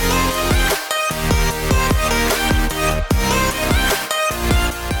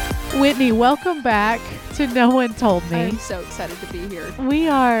Whitney, welcome back to No One Told Me. I'm so excited to be here.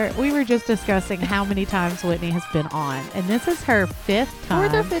 We were just discussing how many times Whitney has been on, and this is her fifth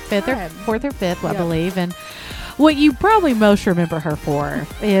time. Fourth or fifth, I believe. And what you probably most remember her for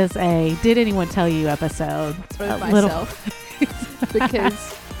is a Did Anyone Tell You episode. With myself.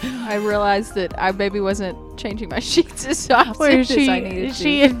 Because I realized that I maybe wasn't changing my sheets as often as I needed to.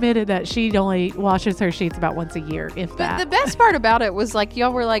 She admitted that she only washes her sheets about once a year, if that. But the best part about it was, like,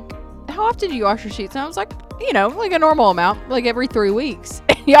 y'all were like, how often do you wash your sheets? And I was like, like a normal amount, like every 3 weeks.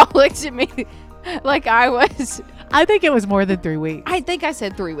 And y'all looked at me like I think it was more than 3 weeks. I think I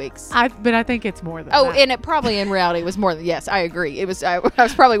said 3 weeks. But I think it's more than that. And it probably in reality was more than, yes, I agree. It was, I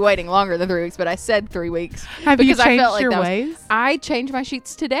was probably waiting longer than 3 weeks, but I said 3 weeks. Have you changed your ways? I changed my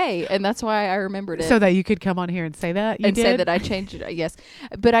sheets today, and that's why I remembered it. So that you could come on here and say that? Say that I changed it, yes.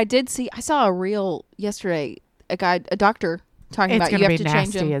 But I saw a reel yesterday, a doctor talking about you have to change them.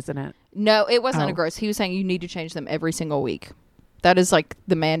 It's going to be nasty, isn't it? No, it wasn't a gross. He was saying you need to change them every single week. That is like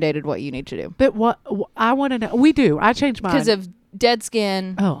the mandated what you need to do. But what I want to know, we do. I changed mine because of dead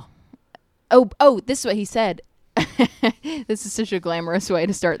skin. Oh, this is what he said. This is such a glamorous way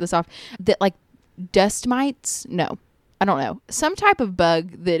to start this off. That like dust mites. No, I don't know. Some type of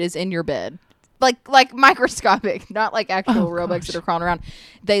bug that is in your bed, like microscopic, not like actual real bugs that are crawling around.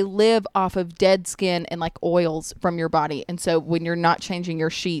 They live off of dead skin and like oils from your body, and so when you're not changing your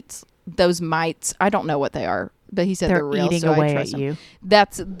sheets, those mites. I don't know what they are. But he said they're real, eating so away I trust at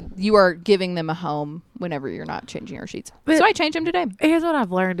them. you. You are giving them a home whenever you're not changing your sheets. So I changed them today. Here's what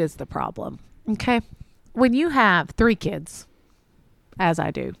I've learned is the problem. Okay, when you have 3 kids, as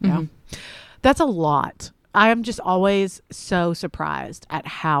I do, that's a lot. I am just always so surprised at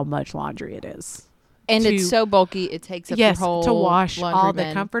how much laundry it is. And it's so bulky, it takes up your whole to wash all the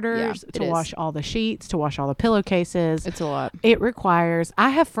bin. comforters, to wash all the sheets, to wash all the pillowcases. It's a lot. It requires, I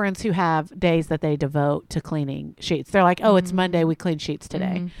have friends who have days that they devote to cleaning sheets. They're like, it's Monday, we clean sheets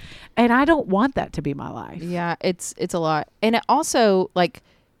today. And I don't want that to be my life. Yeah, it's a lot. And it also, like,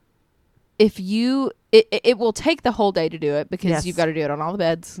 if you, it will take the whole day to do it because you've got to do it on all the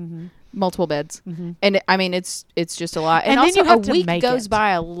beds. Multiple beds. And I mean, it's just a lot. And also a week goes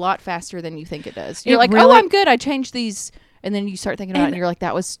by a lot faster than you think it does. You're like, I'm good. I changed these. And then you start thinking about it and you're like,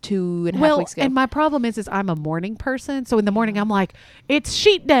 that was 2.5 weeks ago. And my problem is I'm a morning person. So in the morning, I'm like, it's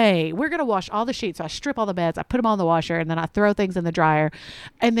sheet day. We're going to wash all the sheets. So I strip all the beds. I put them all in the washer and then I throw things in the dryer.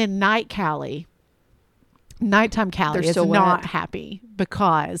 And then nighttime Callie is not happy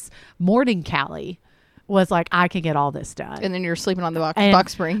because morning Callie was like, I can get all this done. And then you're sleeping on the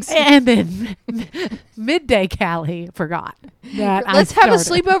box springs. And then midday Callie forgot that Let's have a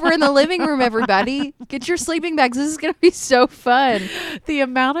sleepover in the living room, everybody. Get your sleeping bags. This is going to be so fun. The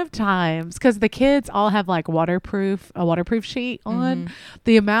amount of times, because the kids all have like a waterproof sheet on.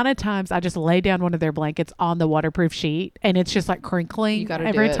 The amount of times I just lay down one of their blankets on the waterproof sheet and it's just like crinkling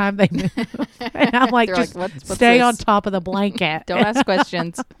every time they move. And I'm like, just what's stay on top of the blanket. Don't ask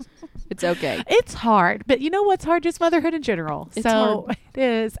questions. It's okay. It's hard. But you know what's hard? Just motherhood in general. It's hard. It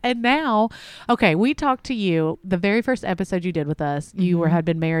is. And now, okay, we talked to you. The very first episode you did with us, you had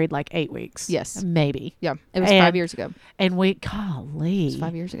been married like 8 weeks. Yes. Maybe. Yeah. It was 5 years ago. And golly. It was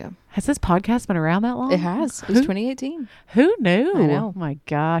 5 years ago. Has this podcast been around that long? It has. It was 2018. Who knew? I know. Oh my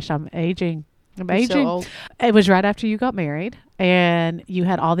gosh. I'm aging. You're so old. It was right after you got married and you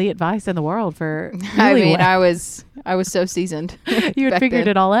had all the advice in the world for I was so seasoned. You had figured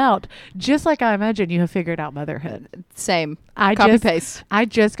it all out, just like I imagine you have figured out motherhood. Same. Copy paste. I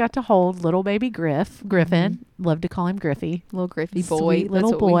just got to hold little baby Griffin. Love to call him Griffy. Little Griffy boy. Sweet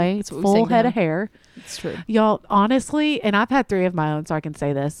little boy. Full head of hair. It's true. Y'all, honestly, and I've had 3 of my own, so I can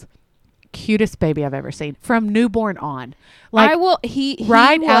say this. Cutest baby I've ever seen from newborn on. Like he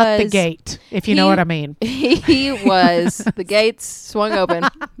out the gate, if you know what I mean. He was the gates swung open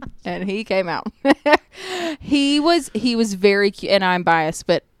and he came out. He was very cute, and I'm biased,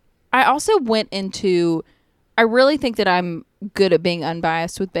 but I also went into, I really think that I'm good at being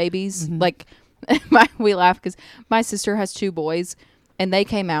unbiased with babies. Like we laugh because my sister has 2 boys and they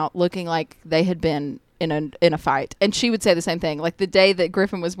came out looking like they had been in a fight, and she would say the same thing. Like the day that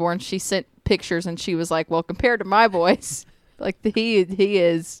Griffin was born, she sent pictures and she was like, well, compared to my boys, like he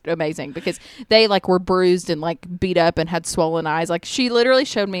is amazing, because they like were bruised and like beat up and had swollen eyes. Like she literally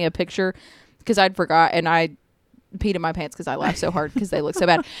showed me a picture because I'd forgot, and I peed in my pants because I laughed so hard because they look so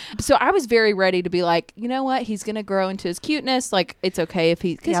bad. So I was very ready to be like, you know what, he's gonna grow into his cuteness. Like it's okay if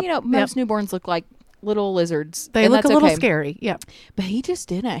he, because most newborns look like little lizards. They and look a that's little okay. scary. Yep. But he just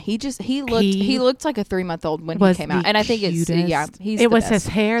didn't. He looked like a 3-month-old when he came out. And I think cutest. he's it the was best. his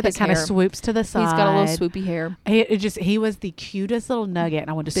hair that kind of swoops to the side. He's got a little swoopy hair. He was the cutest little nugget, and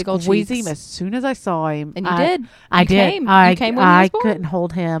I wanted to Big old squeeze cheeks. him as soon as I saw him. And you did. I You did. came. I You came when he was born. couldn't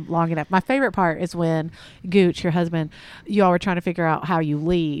hold him long enough. My favorite part is when Gooch, your husband, y'all were trying to figure out how you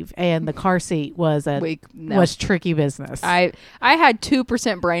leave, and the car seat was was tricky business. I had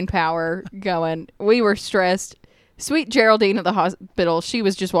 2% brain power going. We were stressed. Sweet Geraldine at the hospital, she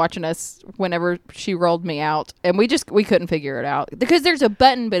was just watching us whenever she rolled me out, and we couldn't figure it out because there's a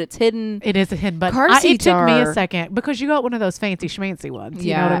button, but it's hidden. It is a hidden button. Car It seats took me a are- second because you got one of those fancy schmancy ones.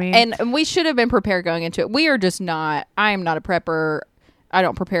 You know what I mean? And we should have been prepared going into it. We are just not. I am not a prepper. I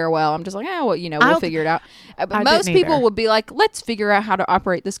don't prepare well. I'm just like, we'll figure it out. But most people either. would be like, let's figure out how to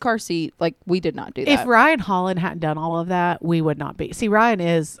operate this car seat. Like, we did not do that. If Ryan Holland hadn't done all of that, we would not be. See, Ryan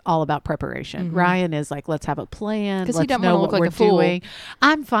is all about preparation. Mm-hmm. Ryan is like, let's have a plan. 'Cause Let's he doesn't know wanna what look like we're a fool. doing.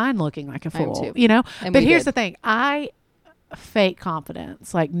 I'm fine looking like a I am fool, too. And But we here's did. the thing. I fake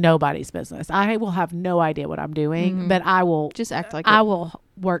confidence, like nobody's business. I will have no idea what I'm doing, but I will Just act like I it. will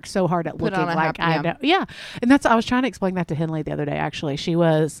work so hard at Put looking on a like happy- I know. Yeah. And I was trying to explain that to Henley the other day. Actually, she's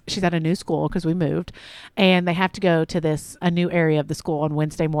at a new school because we moved, and they have to go to a new area of the school on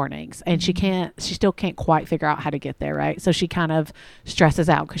Wednesday mornings, and she still can't quite figure out how to get there. Right. So she kind of stresses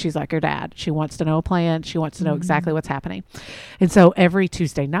out because she's like her dad. She wants to know a plan. She wants to know exactly what's happening. And so every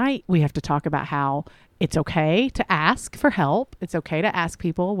Tuesday night we have to talk about how it's okay to ask for help. It's okay to ask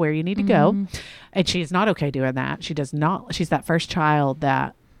people where you need to go. And she's not okay doing that. She does not. She's that first child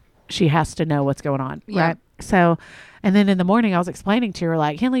that she has to know what's going on. Yeah. Right. So, and then in the morning I was explaining to her,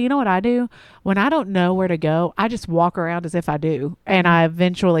 like, Henley, you know what I do? When I don't know where to go, I just walk around as if I do. And I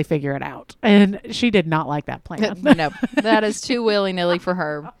eventually figure it out. And she did not like that plan. No, that is too willy-nilly for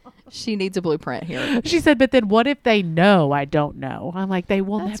her. She needs a blueprint here. She said, but then what if they know I don't know? I'm like, they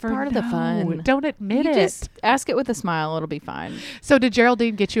will That's never part of the know. fun. Don't admit You it. just ask it with a smile. It'll be fine. So did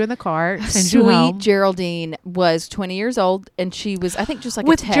Geraldine get you in the car, send you Sweet home? Geraldine was 20 years old, and she was, I think, just like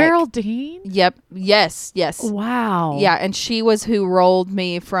With a tech. Geraldine? Yep. Yes. Wow. Yeah, and she was who rolled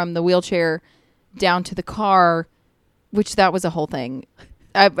me from the wheelchair down to the car, which that was a whole thing.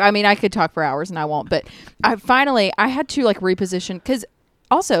 I mean, I could talk for hours, and I won't. But I had to like reposition because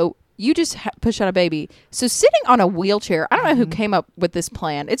also you just push out a baby. So sitting on a wheelchair, I don't know who came up with this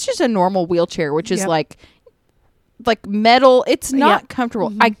plan. It's just a normal wheelchair, which is like metal. It's not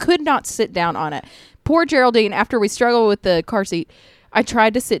comfortable. I could not sit down on it. Poor Geraldine, after we struggled with the car seat, I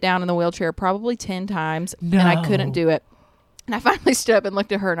tried to sit down in the wheelchair probably 10 times, and I couldn't do it. And I finally stood up and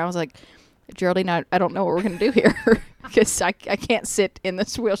looked at her, and I was like, Geraldine, I don't know what we're going to do here because I can't sit in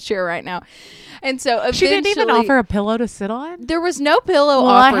this wheelchair right now. And so eventually, She didn't even offer a pillow to sit on? there was no pillow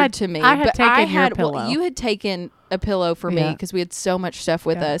offered to me. I had but taken your pillow. You had taken a pillow for me Yeah. because we had so much stuff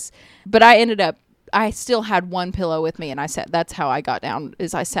with us. But I still had one pillow with me, and that's how I got down,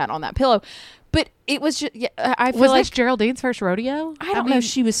 is I sat on that pillow. But it was just, I feel Was like this Geraldine's first rodeo? I don't know.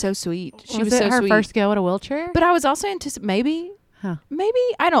 She was so sweet. She was it so her sweet. first go in a wheelchair? But I was also maybe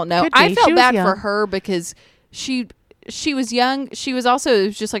I don't know. Could be. I She felt was bad young. for her because she was young. She was also, it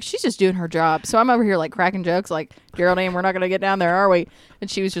was just like, she's just doing her job. So I'm over here like cracking jokes like, Geraldine, we're not going to get down there, are we? And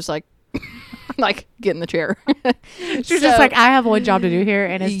she was just like, like, get in the chair. She was just like, I have one job to do here,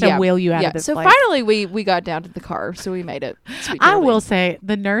 and it's to wheel you out of this so place. finally we got down to the car, so we made it. Sweet I Geraldine. will say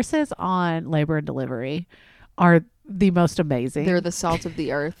the nurses on labor and delivery are the most amazing. They're the salt of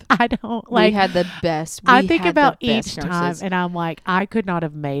the earth. I don't like. We had the best. I we think had about the best each time, nurses. and I'm like, I could not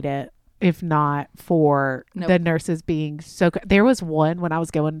have made it if not for the nurses being so good. There was one when I was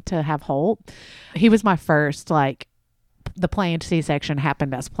going to have Holt. He was my first, like, the planned C-section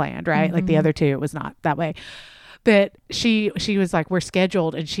happened as planned, right? Like the other two, it was not that way. But she was like, we're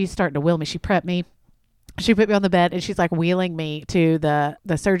scheduled, and she's starting to wheel me. She prepped me. She put me on the bed, and she's like wheeling me to the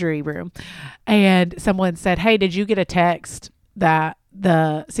surgery room. And someone said, hey, did you get a text that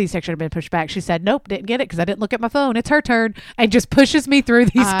the C-section had been pushed back? She said, nope, didn't get it because I didn't look at my phone. It's her turn. And just pushes me through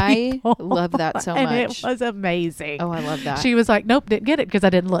these people. I love that so and much. it was amazing. Oh, I love that. She was like, nope, didn't get it because I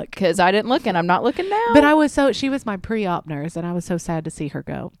didn't look. Because I didn't look, and I'm not looking now. But she was my pre-op nurse, and I was so sad to see her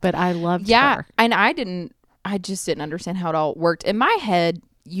go. But I loved her. And I just didn't understand how it all worked. In my head,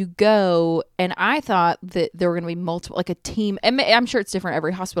 you go, and I thought that there were going to be multiple, like a team, and I'm sure it's different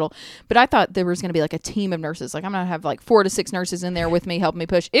every hospital, but I thought there was going to be like a team of nurses. Like, I'm going to have like 4 to 6 nurses in there with me helping me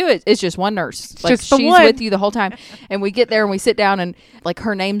push. It's just one nurse. Like, just the she's one. with you the whole time. And we get there and we sit down, and like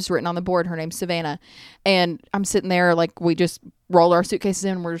her name's written on the board. Her name's Savannah. And I'm sitting there, like, we just roll our suitcases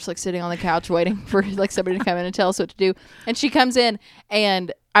in, and we're just like sitting on the couch waiting for like somebody to come in and tell us what to do. And she comes in,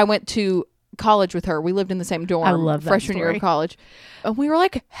 and I went to college with her. We lived in the same dorm. I love that freshman year story. of college. And we were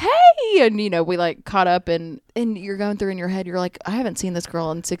like, hey, and we like caught up, and you're going through in your head, you're like, I haven't seen this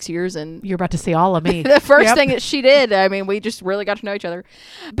girl in 6 years, and You're about to see all of me. the first Yep. thing that she did, I mean, we just really got to know each other.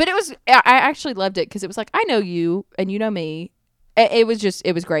 But I actually loved it because it was like, I know you and you know me. It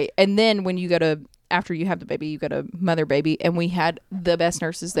was great. And then when you go to, after you have the baby, you go to mother baby, and we had the best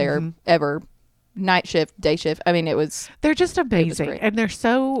nurses there ever. Night shift, day shift. I mean, They're just amazing. great. And they're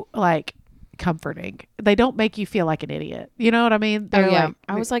so like comforting. They don't make you feel like an idiot. You know what I mean? They're like,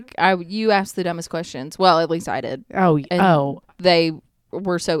 I was like, you asked the dumbest questions. Well, at least I did. oh. They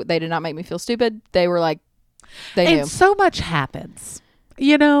did not make me feel stupid. They were like, they knew. And so much happens.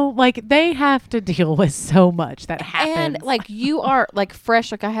 You know, like they have to deal with so much that happens. And like you are like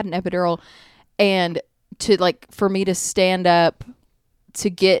fresh, like I had an epidural, and to like for me to stand up to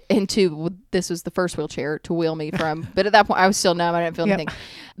get into, this was the first wheelchair to wheel me from, but at that point I was still numb. I didn't feel anything.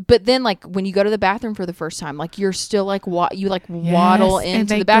 But then like when you go to the bathroom for the first time, like you're still like you like waddle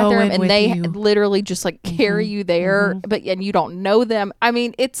into the bathroom, and they literally just like carry you there, and you don't know them. I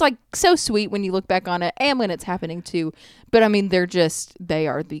mean, it's like so sweet when you look back on it, and when it's happening too. But I mean, they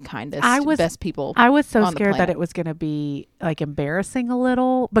are the kindest, best people. I was so on the scared that planet. it was going to be like embarrassing a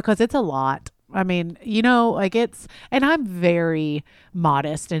little, because it's a lot. I mean, you know, like and I'm very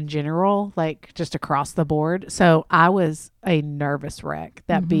modest in general, like just across the board. So I was a nervous wreck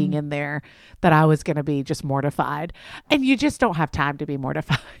that being in there, that I was going to be just mortified. And you just don't have time to be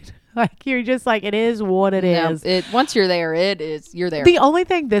mortified. Like you're just like, it is what it is. Once you're there, you're there. The only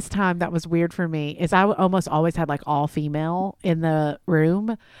thing this time that was weird for me is I almost always had like all female in the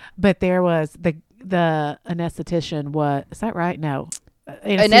room, but there was the anesthetician. Is that right? No.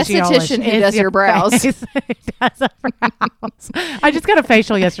 Anesthetician who does your brows. Does a brows. I just got a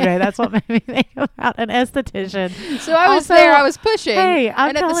facial yesterday. That's what made me think about an esthetician. So I was Also, there. I was pushing. Hey, I'm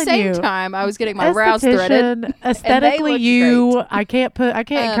and at the telling same you, time, I was getting my brows threaded. Aesthetically, I can't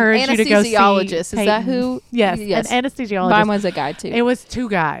encourage you to go see anesthesiologist. Is Peyton. that who? Yes, Yes. an anesthesiologist. Mine was a guy too. It was two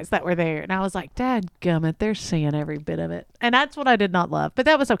guys that were there, and I was like, "Dad, gummit, they're seeing every bit of it," and that's what I did not love. But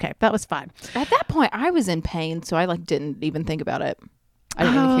that was okay. That was fine. At that point, I was in pain, so I like didn't even think about it. I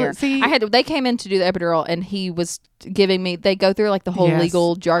didn't even care. See, they came in to do the epidural, and he was giving me, they go through like the whole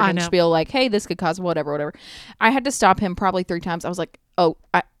legal jargon spiel, like, hey, this could cause whatever. I had to stop him probably 3 times. I was like, oh,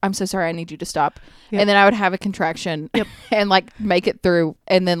 I'm so sorry. I need you to stop. Yep. And then I would have a contraction and like make it through.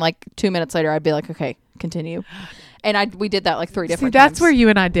 And then like 2 minutes later, I'd be like, okay, continue. And we did that like 3 different times. That's where you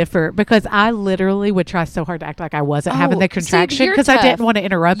and I differ, because I literally would try so hard to act like I wasn't having the contraction, because I didn't want to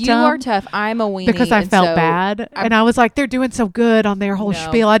interrupt you them. You are tough. I'm a weenie. Because I felt bad. And I was like, they're doing so good on their whole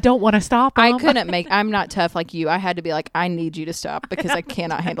spiel. I don't want to stop them. I'm not tough like you. I had to be like, I need you to stop, because I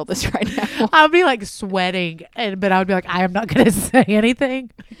cannot handle this right now. I'll be like sweating, but I would be like, I am not going to say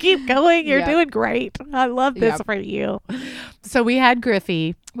anything. Keep going. You're doing great. I love this for you. So we had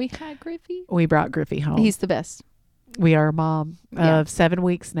Griffey. We brought Griffey home. He's the best. We are a mom of 7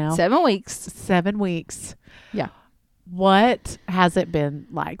 weeks now. 7 weeks. 7 weeks. Yeah. What has it been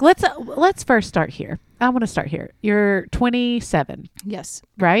like? Let's first start here. I want to start here. You're 27. Yes.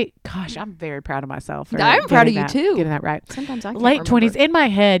 Right? Gosh, I'm very proud of myself. I'm proud of you too. Getting that right. Sometimes I can't Late remember. 20s. In my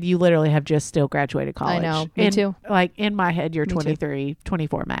head, you literally have just still graduated college. I know. Me too. Like in my head, you're Me 23,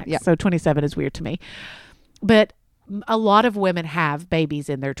 24 max. Yeah. So 27 is weird to me. But a lot of women have babies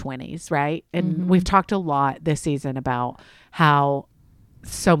in their 20s, right? And we've talked a lot this season about how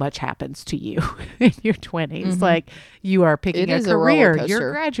so much happens to you in your 20s. Like you are picking a career,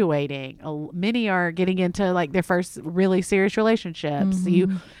 you're graduating. Many are getting into like their first really serious relationships.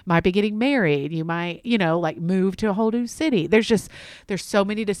 You might be getting married. You might, like move to a whole new city. There's so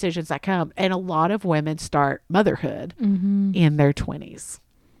many decisions that come. And a lot of women start motherhood in their 20s.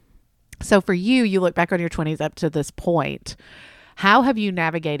 So for you look back on your 20s up to this point. How have you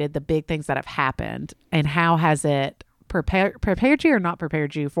navigated the big things that have happened, and how has it prepared you or not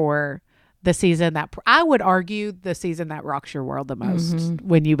prepared you for the season that I would argue the season that rocks your world the most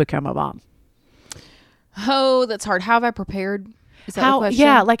when you become a mom? Oh, that's hard. How have I prepared? Is that the question?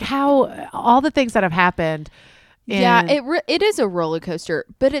 Yeah, like how all the things that have happened. Yeah, it is a roller coaster,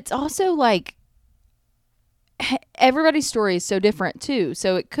 but it's also like everybody's story is so different too.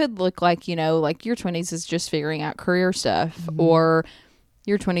 So it could look like, like your 20s is just figuring out career stuff, or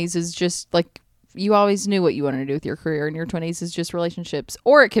your 20s is just like you always knew what you wanted to do with your career, and your 20s is just relationships.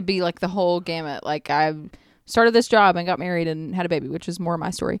 Or it could be like the whole gamut. Like I started this job and got married and had a baby, which is more my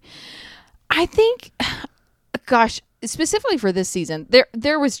story. I think, gosh, specifically for this season,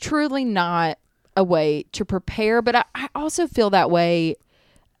 there was truly not a way to prepare, but I also feel that way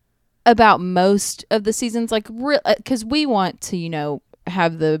about most of the seasons, like because we want to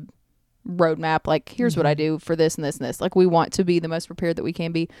have the roadmap. Like, here's what I do for this and this and this. Like, we want to be the most prepared that we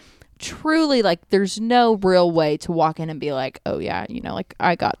can be. Truly, like, there's no real way to walk in and be like, oh yeah, you know, like,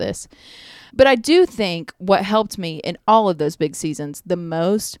 I got this. But I do think what helped me in all of those big seasons the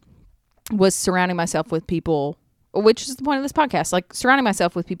most was surrounding myself with people, which is the point of this podcast, like surrounding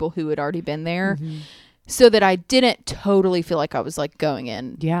myself with people who had already been there, so that I didn't totally feel like I was like going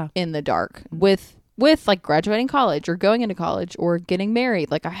in in the dark with like graduating college or going into college or getting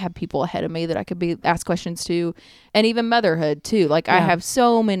married. Like, I have people ahead of me that I could be ask questions to, and even motherhood too. Like, I have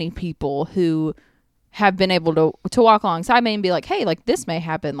so many people who have been able to walk alongside me and be like, hey, like, this may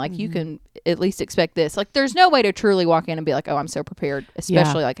happen. Like, you can at least expect this. Like, there's no way to truly walk in and be like, oh, I'm so prepared,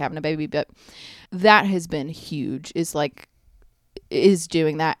 especially like having a baby. But that has been huge, is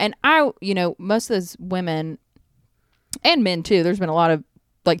doing that. And I, you know, most of those women and men too, there's been a lot of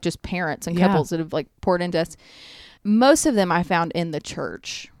like just parents and couples that have like poured into us. Most of them I found in the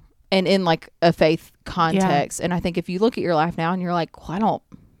church and in like a faith context. And I think if you look at your life now and you're like, well, I don't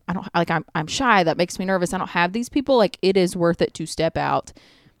like, I'm shy. That makes me nervous. I don't have these people. Like, it is worth it to step out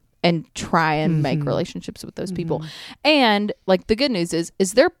and try and make relationships with those people. And like, the good news is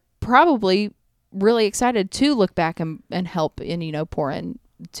they're probably really excited to look back and help and, you know, pour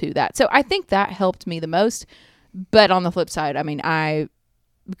into that. So I think that helped me the most. But on the flip side, I mean, I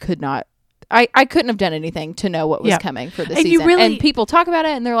couldn't have done anything to know what was coming for the season. And people talk about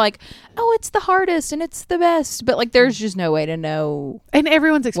it and they're like, oh, it's the hardest and it's the best. But like, there's just no way to know. And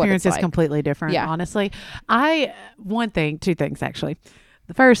everyone's experience is completely different, honestly. Two things actually.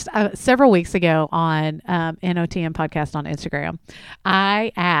 The first, several weeks ago on NOTM podcast on Instagram,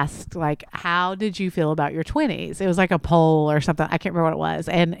 I asked, like, how did you feel about your 20s? It was like a poll or something. I can't remember what it was.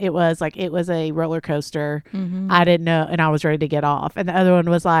 And it was like, it was a roller coaster. I didn't know. And I was ready to get off. And the other one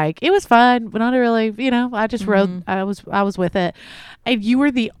was like, it was fun, but not really, you know, I just rode, I was with it. And you were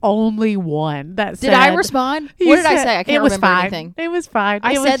the only one that said. Did I respond? What did I say? I can't remember anything. It was fine.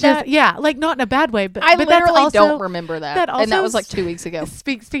 I said that? Yeah, like not in a bad way. But I but literally that's don't remember that. And that was like 2 weeks ago.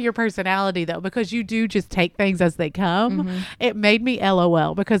 Speaks to your personality though, because you do just take things as they come. It made me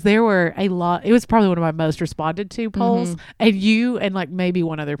LOL because there were a lot. It was probably one of my most responded to polls, and you and like maybe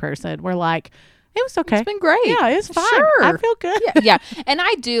one other person were like, it was okay. It's been great. Yeah, it's fine. Sure. I feel good. Yeah. And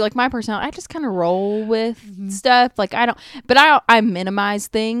I do, like, my personality, I just kind of roll with stuff. Like, I minimize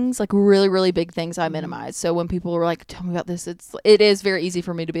things, like really, really big things I minimize. So when people are like, tell me about this, it is very easy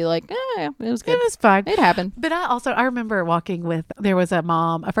for me to be like, yeah, it was good. It was fine. It happened. But I remember walking with, there was a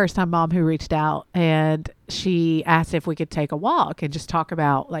first time mom who reached out and she asked if we could take a walk and just talk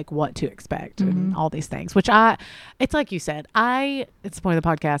about like what to expect and all these things, which it's like you said, it's the point of the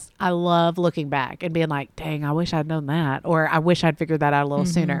podcast. I love looking back and being like, dang, I wish I'd known that, or I wish I'd figured that out a little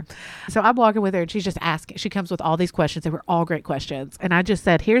sooner. So I'm walking with her and she's just asking, she comes with all these questions. They were all great questions. And I just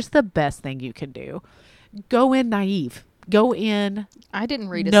said, here's the best thing you can do. Go in naive. Go in. I didn't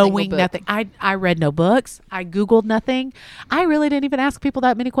read a knowing single book. nothing. I read no books. I Googled nothing. I really didn't even ask people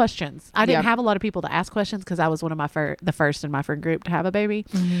that many questions. I didn't have a lot of people to ask questions because I was one of the first in my friend group to have a baby.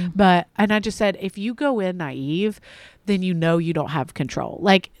 And I just said, if you go in naive, then you know you don't have control.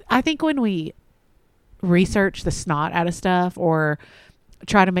 Like, I think when we research the snot out of stuff or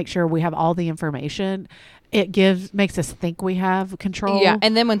try to make sure we have all the information, it makes us think we have control. Yeah.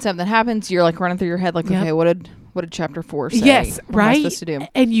 And then when something happens, you're like running through your head like, okay, what did chapter 4 say? Yes, what right. Am I supposed to do?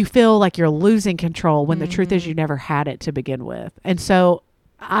 And you feel like you're losing control when the truth is you never had it to begin with. And so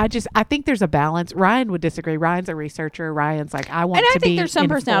I think there's a balance. Ryan would disagree. Ryan's a researcher. Ryan's like, I want to be. And I think there's some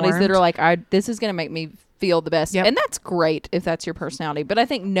informed personalities that are like, this is going to make me feel the best. Yep. And that's great if that's your personality. But I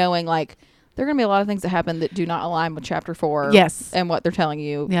think knowing like there are going to be a lot of things that happen that do not align with chapter 4. Yes. And what they're telling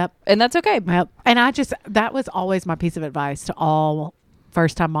you. Yep. And that's okay. Yep. And that was always my piece of advice to all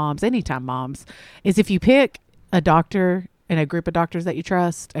first time moms, anytime moms, is if you pick a doctor and a group of doctors that you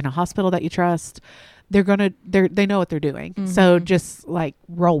trust and a hospital that you trust, they know what they're doing. So just like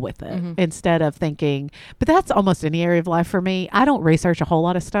roll with it instead of thinking, but that's almost any area of life for me. I don't research a whole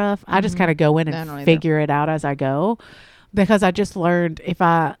lot of stuff. I just kind of go in and figure it out as I go, because I just learned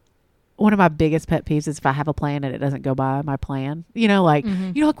one of my biggest pet peeves is if I have a plan and it doesn't go by my plan, you know, like,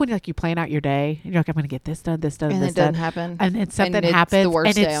 you know, like when you plan out your day and you're like, I'm going to get this done, this done, and this it doesn't done. happen. And then something happens the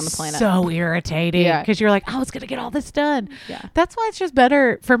worst and day it's on the planet. so irritating because you're like, I was going to get all this done. Yeah. That's why it's just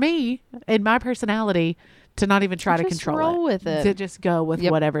better for me and my personality to not even try to control roll with it. To just go with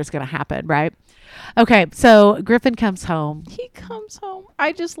whatever's going to happen. Right. Okay. So Griffin comes home. He comes home.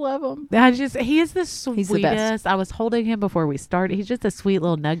 I just love him. He is the sweetest. He's the best. I was holding him before we started. He's just a sweet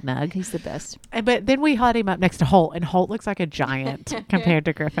little nug. He's the best. But then we had him up next to Holt, and Holt looks like a giant compared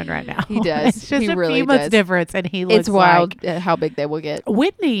to Griffin right now. He does. It's just he a really few months difference, and he looks It's wild how big they will get.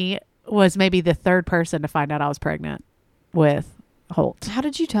 Whitney was maybe the third person to find out I was pregnant with Holt. How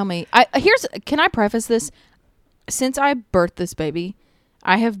did you tell me? Can I preface this? Since I birthed this baby,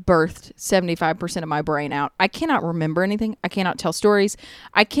 I have birthed 75% of my brain out. I cannot remember anything. I cannot tell stories.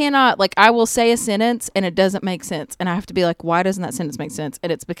 I cannot, I will say a sentence and it doesn't make sense. And I have to be like, why doesn't that sentence make sense?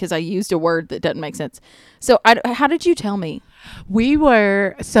 And it's because I used a word that doesn't make sense. So how did you tell me?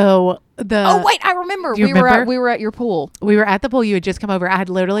 Oh wait, I remember. We were at your pool. We were at the pool. You had just come over. I had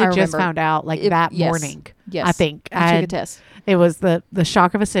literally just found out that yes, morning. Yes. I think. I took a test. It was the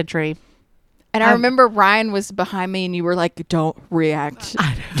shock of a century. And I remember Ryan was behind me and you were like, don't react.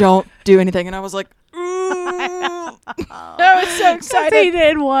 Don't do anything. And I was like, I was so excited. He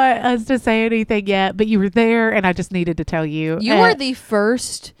didn't want us to say anything yet, but you were there and I just needed to tell you. You were the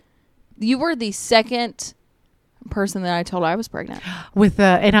second person that I told I was pregnant.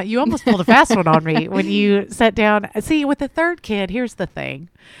 You almost pulled a fast one on me when you sat down. See, with the third kid, here's the thing.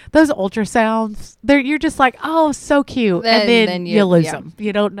 Those ultrasounds, you're just like, oh, so cute. And then you lose them.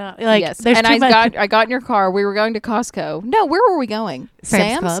 You don't know. Yes. And I got in your car. We were going to Costco. No, where were we going?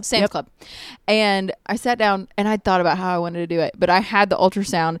 Sam's Club. And I sat down and I thought about how I wanted to do it. But I had the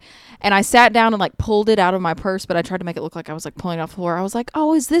ultrasound and I sat down and pulled it out of my purse, but I tried to make it look like I was pulling it off the floor. I was like,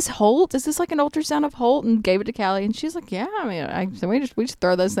 oh, is this Holt? Is this an ultrasound of Holt? And gave it to Callie. And she's like, yeah, I mean, we just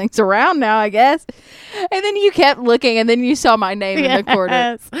throw those things around now, I guess. And then you kept looking and then you saw my name in the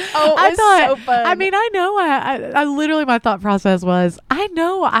corner. Oh, I thought, so fun. I mean, I know I literally, my thought process was, I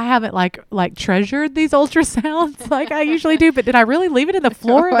know I haven't treasured these ultrasounds like I usually do, but did I really leave it in the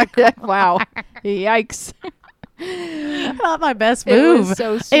floor? Wow. Yikes. Not my best move. It was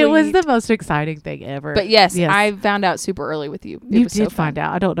so sweet. It was the most exciting thing ever. But yes, I found out super early with you. You did find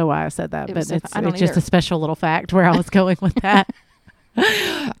out. I don't know why I said that, but it's just a special little fact where I was going with that.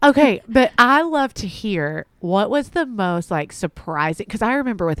 Okay, but I love to hear what was the most surprising, because I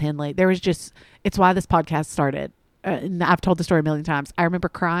remember with Henley, there was it's why this podcast started. And I've told the story a million times. I remember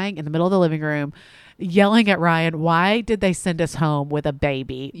crying in the middle of the living room, yelling at Ryan, why did they send us home with a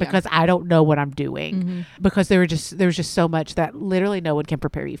baby? Because I don't know what I'm doing. Mm-hmm. Because there was just so much that literally no one can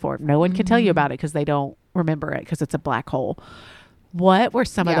prepare you for. No one can tell you about it because they don't remember it because it's a black hole. What were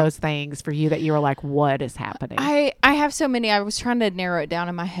some of those things for you that you were like, what is happening? I have so many. I was trying to narrow it down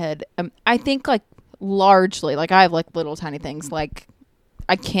in my head. I think largely, I have little tiny things.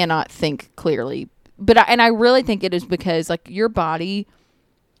 I cannot think clearly. But I really think it is because your body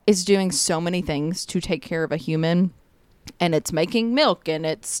is doing so many things to take care of a human, and it's making milk, and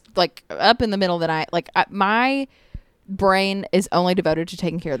it's up in the middle of the night. My brain is only devoted to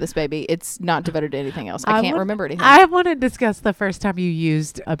taking care of this baby. It's not devoted to anything else. I can't remember anything. I want to discuss the first time you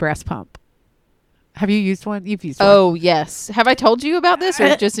used a breast pump. Have you used one? You've used one. Oh, yes. Have I told you about this,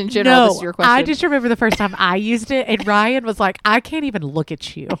 or just in general? This is your question? I just remember the first time I used it, and Ryan was like, I can't even look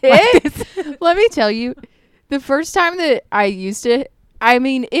at you. Let me tell you, the first time that I used it, I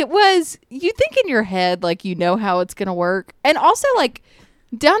mean, it was, you think in your head, you know how it's going to work. And also,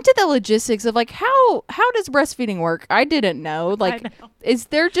 down to the logistics of how does breastfeeding work? I didn't know. Is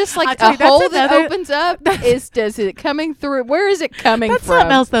there just a hole that opens up? Does it coming through? Where is it coming that's from?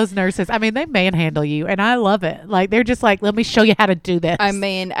 Something else. Those nurses, I mean, they manhandle you, and I love it. They're just let me show you how to do this. I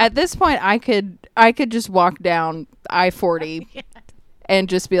mean, at this point, I could just walk down I-40 and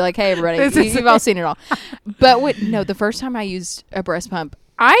just be like, hey, everybody, you've all seen it all. But the first time I used a breast pump,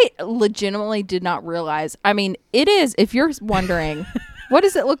 I legitimately did not realize. I mean, it is, if you're wondering. What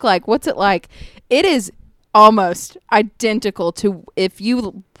does it look like? What's it like? It is almost identical to if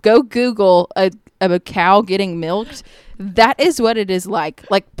you go Google a cow getting milked. That is what it is like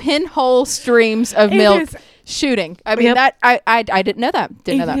pinhole streams of milk shooting. I mean, that I didn't know that.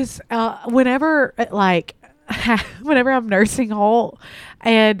 Didn't know that. Whenever whenever I'm nursing Holt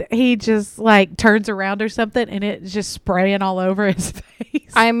and he just turns around or something and it's just spraying all over his face.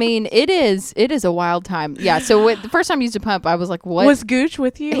 I mean, it is a wild time. Yeah. So the first time I used a pump, I was like, what? Was Gooch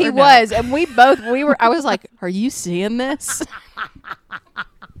with you? He was. And I was like, are you seeing this?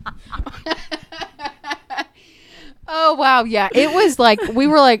 Oh, wow. Yeah. It was we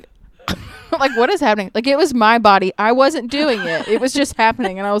were what is happening? It was my body. I wasn't doing it. It was just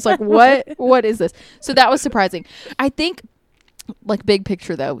happening. And I was like, what is this? So that was surprising. I think big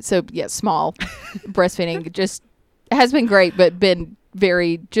picture though. So yeah, small breastfeeding just has been great, but been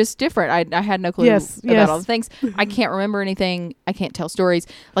very just different. I had no clue about all the things. I can't remember anything. I can't tell stories.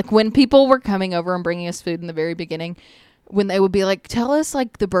 When people were coming over and bringing us food in the very beginning, when they would be tell us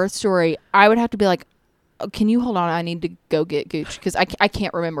the birth story, I would have to be can you hold on? I need to go get Gooch because I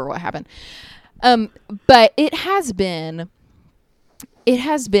can't remember what happened. But it has been,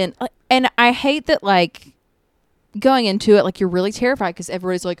 and I hate that going into it, like, you're really terrified because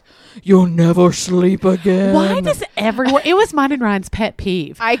everybody's like, you'll never sleep again. Why does everyone? It was mine and Ryan's pet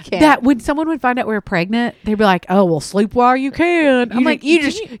peeve. I can't. That when someone would find out we were pregnant, they'd be like, "Oh, well, sleep while you can." I'm like,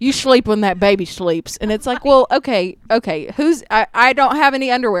 you sleep when that baby sleeps, and it's like, well, okay. I don't have any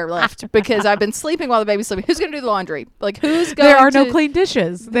underwear left because I've been sleeping while the baby's sleeping. Who's gonna do the laundry? Like, who's going? There are no clean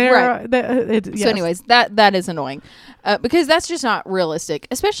dishes. There. Right. Yes. So, anyways, that is annoying because that's just not realistic,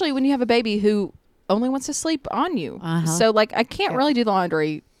 especially when you have a baby who only wants to sleep on you. So, like, I can't really do the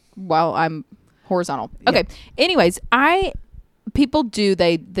laundry while I'm horizontal. Okay. Anyways, people do,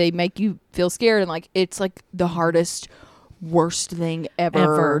 they make you feel scared, and like, it's like the hardest, worst thing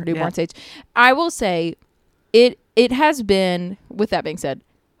ever. Newborn stage. I will say it has been, with that being said,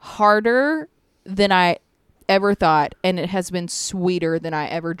 harder than I ever thought, and it has been sweeter than I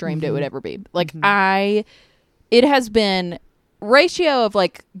ever dreamed it would ever be. Like, it has been, ratio of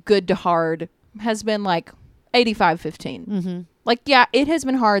like good to hard has been like 85-15. Like, yeah, it has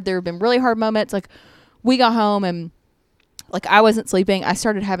been hard. There have been really hard moments. Like, we got home and like, I wasn't sleeping. I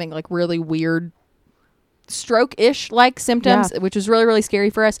started having like really weird stroke-ish like symptoms, which was really, really scary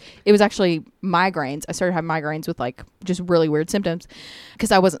for us. It was actually migraines. I started having migraines with like just really weird symptoms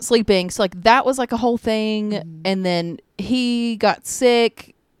because I wasn't sleeping. So like, that was like a whole thing. And then he got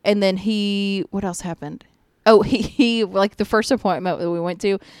sick, and then what else happened? Oh, he like, the first appointment that we went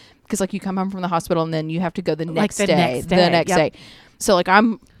to, because like, you come home from the hospital and then you have to go the next day. The next day. So like,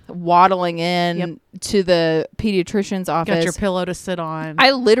 I'm waddling in to the pediatrician's office. Got your pillow to sit on.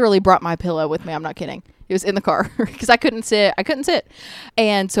 I literally brought my pillow with me. I'm not kidding. It was in the car because I couldn't sit.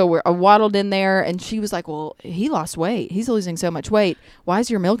 And so I waddled in there, and she was like, well, he lost weight. He's losing so much weight. Why is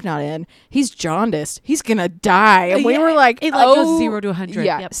your milk not in? He's jaundiced. He's going to die. And we were like, it like goes 0 to 100.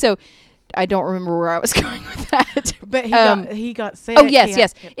 Yeah. So I don't remember where I was going with that. But he got sick. Oh,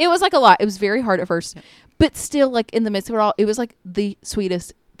 yes. It was like a lot. It was very hard at first. But still, like, in the midst of it all, it was like the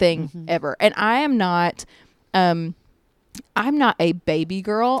sweetest thing ever. And I'm not a baby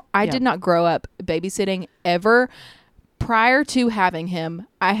girl. I did not grow up babysitting ever. Prior to having him,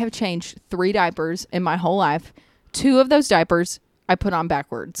 I have changed 3 diapers in my whole life. 2 of those diapers I put on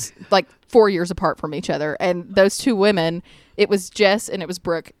backwards, like 4 years apart from each other. And those 2 women, it was Jess and it was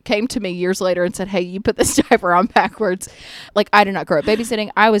Brooke, came to me years later and said, hey, you put this diaper on backwards. Like, I did not grow up babysitting.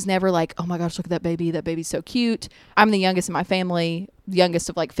 I was never like, oh my gosh, look at that baby. That baby's so cute. I'm the youngest in my family, youngest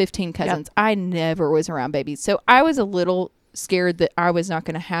of like 15 cousins. I never was around babies. So I was a little scared that I was not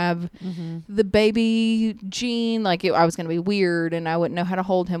going to have the baby gene. Like, I was going to be weird and I wouldn't know how to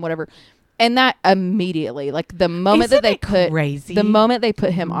hold him, whatever. And that immediately, like, the moment that they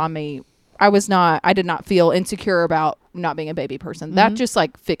put him on me, I did not feel insecure about not being a baby person. That just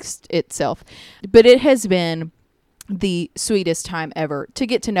like fixed itself. But it has been the sweetest time ever to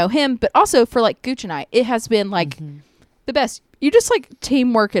get to know him. But also for like Gooch and I, it has been like the best. You just like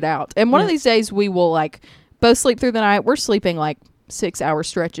teamwork it out. And one of these days we will like both sleep through the night. We're sleeping like 6-hour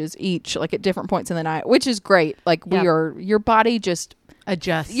stretches each, like at different points in the night, which is great. Like your body just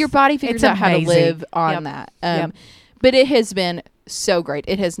adjusts. Your body figures out how to live on that. But it has been so great.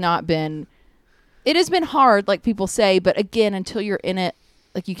 It has been hard, like people say, but again, until you're in it,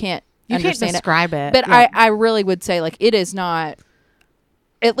 like you can't describe it. But I really would say, like, it is not,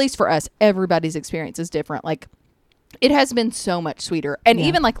 at least for us, everybody's experience is different. Like, it has been so much sweeter. And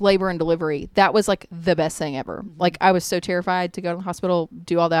even like labor and delivery, that was like the best thing ever. Like, I was so terrified to go to the hospital,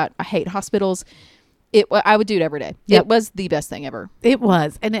 do all that. I hate hospitals. I would do it every day. It was the best thing ever. It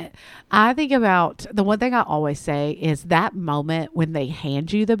was. And I think about the one thing I always say is that moment when they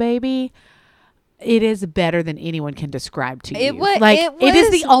hand you the baby, it is better than anyone can describe to you. It is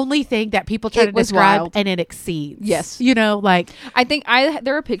the only thing that people try to describe, wild. And it exceeds. Yes. You know, like, I think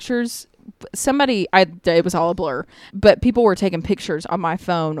there are pictures, it was all a blur, but people were taking pictures on my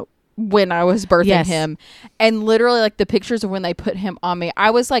phone when I was birthing him, and literally like the pictures of when they put him on me,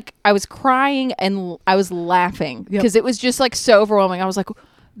 I was crying and I was laughing because it was just like so overwhelming. I was like,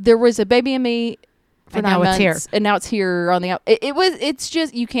 there was a baby in me for 9 months, it's here, and now it's here on the out. It's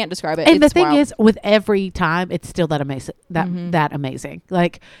just, you can't describe it. And the thing is, with every time, it's still that amazing. That amazing.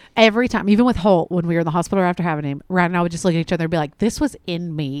 Like, every time, even with Holt, when we were in the hospital after having him, Ryan and I would just look at each other and be like, this was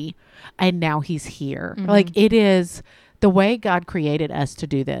in me, and now he's here. Like, it is. The way God created us to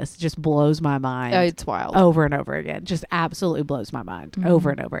do this just blows my mind. It's wild. Over and over again. Just absolutely blows my mind over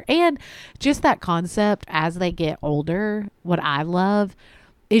and over. And just that concept, as they get older, what I love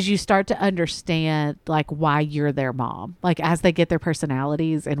is you start to understand like why you're their mom. Like, as they get their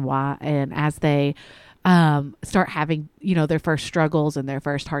personalities and why, and as they start having, their first struggles and their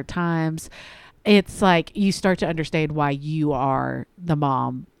first hard times, it's like you start to understand why you are the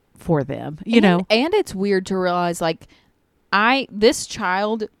mom for them, you know? And it's weird to realize like this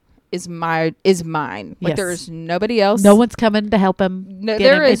child is mine. Like Yes. there is nobody else. No one's coming to help him. No, get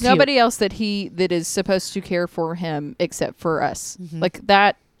there him. is It's you. nobody else that is supposed to care for him except for us. Mm-hmm. Like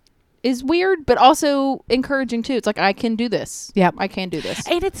that is weird, but also encouraging too. It's like, I can do this. Yep. I can do this.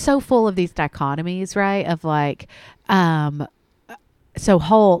 And it's so full of these dichotomies, right? Of like, so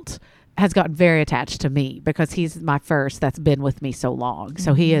Holt has gotten very attached to me because he's my first that's been with me so long.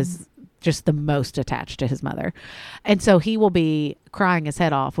 So he is just the most attached to his mother. And so he will be crying his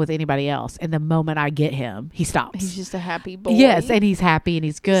head off with anybody else. And the moment I get him, he stops. He's just a happy boy. Yes, and he's happy and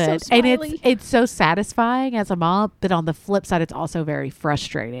he's good. So And smiley. it's so satisfying as a mom, but on the flip side it's also very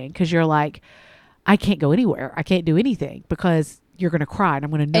frustrating because you're like, I can't go anywhere. I can't do anything because you're going to cry and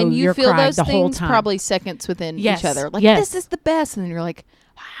I'm going to know And you you're feel crying those the whole things time. probably seconds within Yes. each other. Like, Yes. this is the best. And then you're like,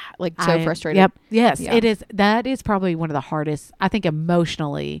 like so frustrated. Yep. Yes, Yeah. it is. That is probably one of the hardest, I think,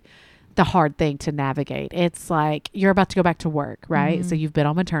 emotionally, the hard thing to navigate. It's like you're about to go back to work, right? Mm-hmm. So you've been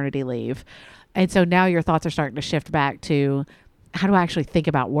on maternity leave. And so now your thoughts are starting to shift back to how do I actually think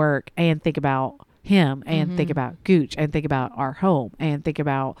about work and think about him and think about Gooch and think about our home and think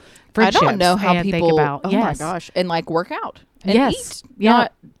about I friendships. don't know how and people, think about, oh yes. my gosh, and like work out and Yes. eat. Yeah.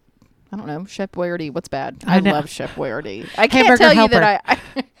 Not, I don't know, Chef Boyardee. What's bad? I I know. love Chef Boyardee. I can't Hamburger tell you helper. that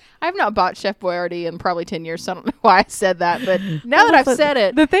I have not bought Chef Boyardee in probably 10 years, so I don't know why I said that. But now that I've said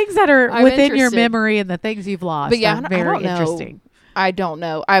it, The things that are I'm within your interested. memory and the things you've lost But yeah, are I very don't know. interesting. I don't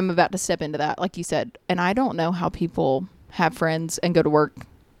know. I'm about to step into that, like you said. And I don't know how people have friends and go to work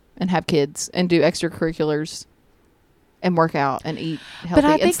and have kids and do extracurriculars and work out and eat healthy But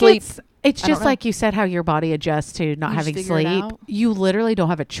I and think sleep. it's I don't just know. like you said, how your body adjusts to not You just having figure it sleep. out. You literally don't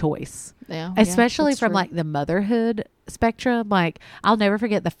have a choice, Yeah, especially that's from true. like the motherhood spectrum. Like I'll never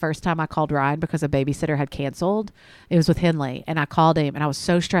forget the first time I called Ryan because a babysitter had canceled. It was with Henley, and I called him, and I was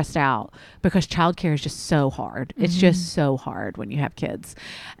so stressed out because childcare is just so hard. It's just so hard when you have kids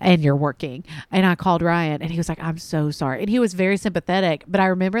and you're working. And I called Ryan, and he was like, "I'm so sorry," and he was very sympathetic. But I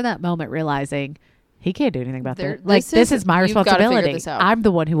remember that moment realizing, he can't do anything about that. Like, this is my you've gotta figure responsibility. this out. I'm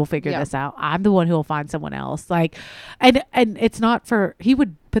the one who will figure Yeah. this out. I'm the one who will find someone else. Like, and it's not for, he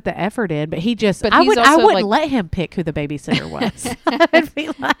would put the effort in, but he just, But I he's wouldn't also, let like- him pick who the babysitter was. I'd be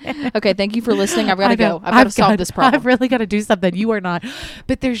like, Okay, thank you for listening. I've got to I know. go. I've got to solve this problem. I've really got to do something. You are not.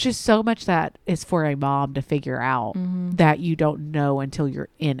 But there's just so much that is for a mom to figure out that you don't know until you're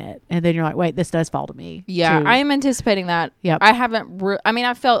in it. And then you're like, wait, this does fall to me. Yeah, too. I am anticipating that. Yep. I haven't. I mean,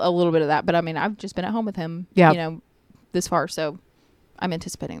 I felt a little bit of that, but I mean, I've just been at home with him. Yep. You know, this far, so I'm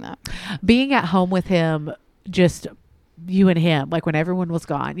anticipating that. Being at home with him, just you and him, like when everyone was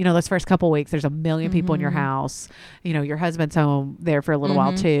gone, you know, those first couple weeks, there's a million people in your house, you know, your husband's home there for a little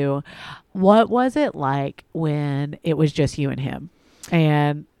while too. What was it like when it was just you and him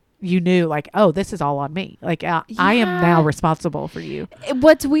and you knew like, oh, this is all on me. Like I am now responsible for you.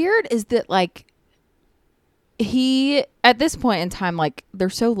 What's weird is that like he, at this point in time, like they're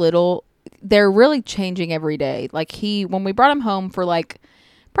so little, they're really changing every day. Like when we brought him home for like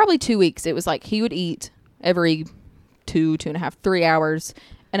probably 2 weeks, it was like he would eat every 2.5, 3 hours.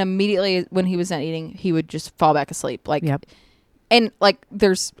 And immediately when he was not eating, he would just fall back asleep. Like, Yep. and like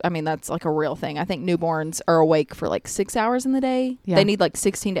that's like a real thing. I think newborns are awake for like 6 hours in the day. Yeah. They need like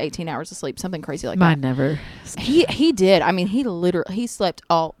 16 to 18 hours of sleep, something crazy like Mine never. that. He did. I mean, he slept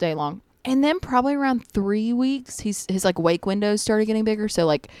all day long. And then probably around 3 weeks, his like wake windows started getting bigger. So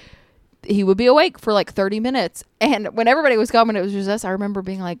like he would be awake for like 30 minutes. And when everybody was gone, when it was just us, I remember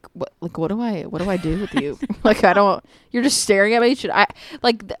being like, what do I do with you? Like, you're just staring at me. Should I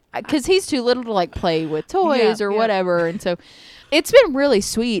cause he's too little to like play with toys or whatever. And so it's been really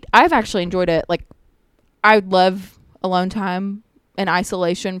sweet. I've actually enjoyed it. Like I love alone time and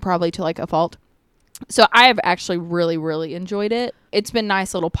isolation probably to like a fault. So I have actually really, really enjoyed it. It's been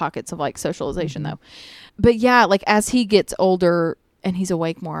nice little pockets of like socialization though. But yeah, like as he gets older and he's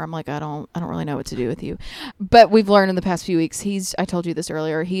awake more, I'm like, I don't really know what to do with you. But we've learned in the past few weeks, I told you this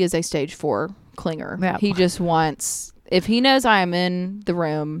earlier, he is a stage 4 clinger. Yep. He just wants, if he knows I am in the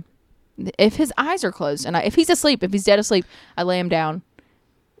room, if his eyes are closed and if he's asleep, if he's dead asleep, I lay him down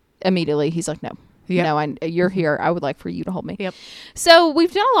immediately. He's like, no. Yep. No, you're here. I would like for you to hold me. Yep. So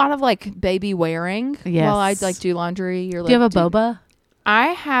we've done a lot of like baby wearing Yes. while I like do laundry. Do you have a boba? I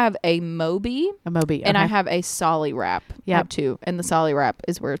have a Moby A Moby. and I okay. have a Solly wrap. I Yep. have two, and the Solly wrap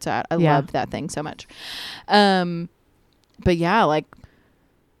is where it's at. I Yeah. love that thing so much. But yeah, like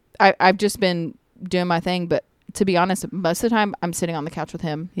I've just been doing my thing. But to be honest, most of the time I'm sitting on the couch with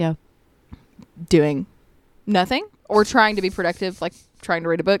him, Yeah. doing nothing or trying to be productive, like trying to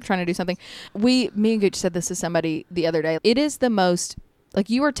read a book, trying to do something. Me and Gooch said this to somebody the other day. It is the most Like,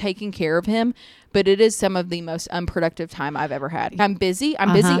 you are taking care of him, but it is some of the most unproductive time I've ever had. I'm busy.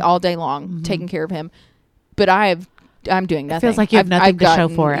 I'm busy all day long taking care of him, but I'm doing nothing. It feels like you have nothing to show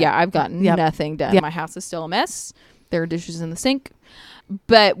for it. Yeah, I've gotten nothing done. My house is still a mess. There are dishes in the sink.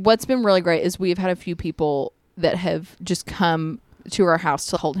 But what's been really great is we've had a few people that have just come to our house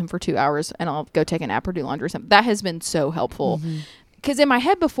to hold him for 2 hours, and I'll go take a nap or do laundry or something. That has been so helpful. Because in my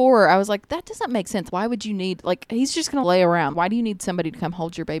head before, I was like, that doesn't make sense. Why would you need, like, he's just going to lay around. Why do you need somebody to come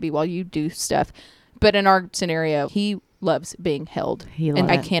hold your baby while you do stuff? But in our scenario, he loves being held.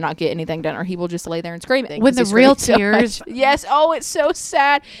 I cannot get anything done, or he will just lay there and scream. When the real tears. Yes. Oh, it's so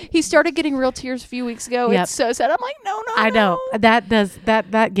sad. He started getting real tears a few weeks ago. It's so sad. I'm like, no. I know.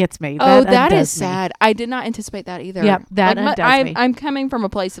 That gets me. That is sad. I did not anticipate that either. Yep. That undoes me. I'm coming from a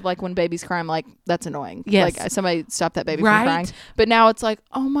place of, like, when babies cry, I'm like, that's annoying. Yes. Like, somebody stop that baby from crying. But now it's like,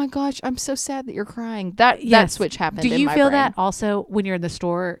 oh my gosh, I'm so sad that you're crying. That switch happened. Do you in my feel brain. that also when you're in the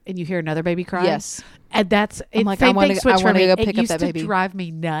store and you hear another baby cry? Yes. And that's I'm like, I want to go pick up that baby. It used to drive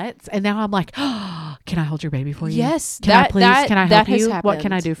me nuts, and now I'm like, oh, can I hold your baby for you? Yes. Can I please? Can I help you? Happened. What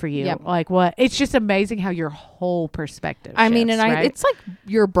can I do for you? Yep. Like what? It's just amazing how your whole perspective. I mean, shifts, right? it's like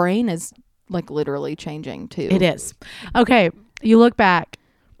your brain is like literally changing too. It is. Okay, you look back.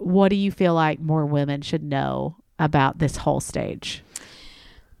 What do you feel like more women should know about this whole stage?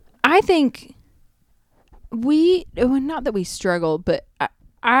 I think not that we struggle, but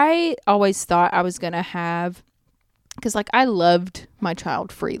I always thought I was going to have, because like I loved my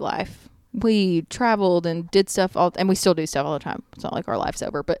child-free life. We traveled and did stuff and we still do stuff all the time. It's not like our life's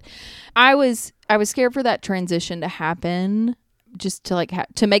over, but I was scared for that transition to happen, just to like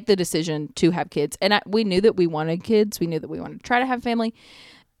to make the decision to have kids. And we knew that we wanted kids. We knew that we wanted to try to have a family.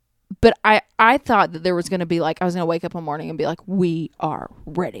 But I thought that there was going to be like, I was going to wake up one morning and be like, we are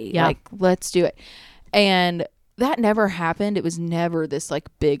ready. Yeah. Like, let's do it. And that never happened. It was never this like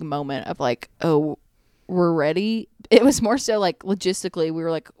big moment of like, oh, we're ready. It was more so like logistically, we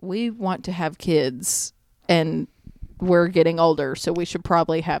were like, we want to have kids and we're getting older, so we should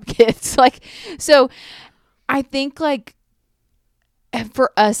probably have kids. Like, so I think like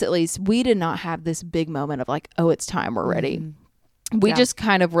for us at least, we did not have this big moment of like, oh, it's time, we're ready. We just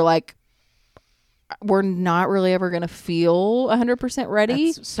kind of were like, we're not really ever going to feel 100%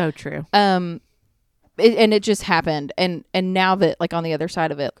 ready. That's so true. It just happened. And now that like on the other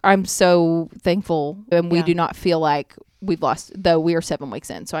side of it, I'm so thankful, and we do not feel like we've lost, though we are 7 weeks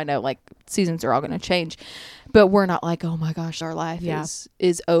in. So I know like seasons are all going to change, but we're not like, oh my gosh, our life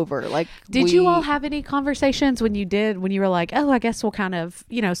is over. Like, did you all have any conversations when you were like, oh, I guess we'll kind of,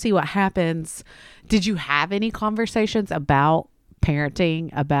 see what happens. Did you have any conversations about parenting,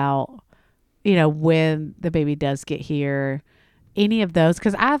 about, when the baby does get here, any of those?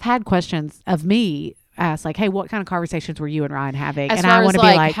 Because I've had questions of me asked like, hey, what kind of conversations were you and Ryan having? And I want to be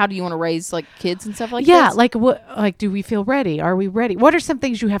like, how do you want to raise like kids and stuff like this? Yeah, like what, like, do we feel ready? Are we ready? What are some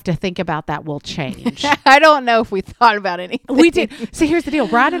things you have to think about that will change? I don't know if we thought about anything. We did. See, here's the deal.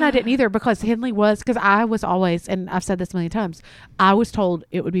 Ryan and I didn't either, because Henley because I was always, and I've said this a million times, I was told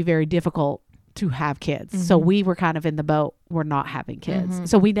it would be very difficult to have kids. Mm-hmm. So we were kind of in the boat. We're not having kids. Mm-hmm.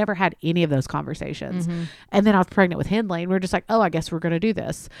 So we never had any of those conversations. Mm-hmm. And then I was pregnant with Henley, and we're just like, oh, I guess we're going to do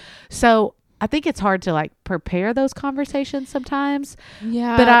this. So I think it's hard to like prepare those conversations sometimes.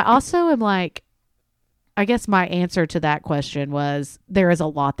 Yeah. But I also am like, I guess my answer to that question was, there is a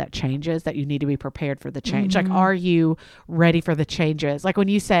lot that changes that you need to be prepared for the change. Mm-hmm. Like, are you ready for the changes? Like when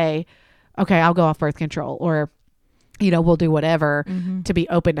you say, okay, I'll go off birth control, or, we'll do whatever to be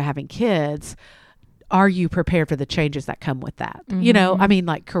open to having kids. Are you prepared for the changes that come with that? Mm-hmm. I mean,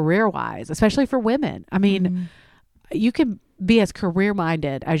 like career wise, especially for women. I mean, you can be as career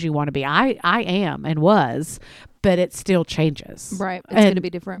minded as you want to be. I am and was, but it still changes. Right. It's going to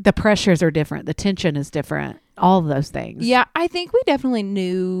be different. The pressures are different. The tension is different. All of those things. Yeah. I think we definitely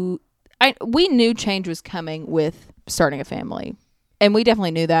knew, we knew change was coming with starting a family, and we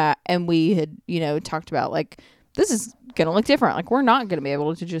definitely knew that. And we had, talked about like, this is going to look different. Like, we're not going to be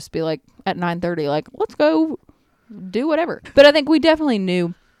able to just be like at 9:30, like, let's go do whatever. But I think we definitely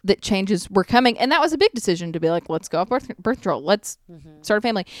knew that changes were coming, and that was a big decision to be like, let's go off birth control, let's start a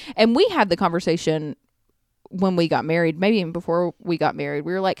family. And we had the conversation when we got married, maybe even before we got married.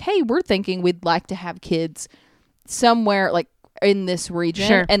 We were like, hey, we're thinking we'd like to have kids somewhere like in this region.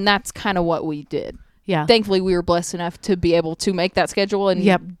 Sure. And that's kind of what we did. Yeah. Thankfully, we were blessed enough to be able to make that schedule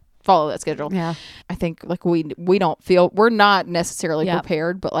and follow that schedule. Yeah. I think like we don't feel, we're not necessarily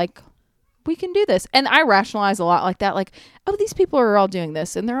prepared, but like, we can do this. And I rationalize a lot like that. Like, oh, these people are all doing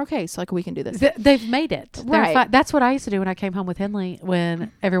this and they're okay. So like, we can do this. They've made it. Right. That's what I used to do when I came home with Henley.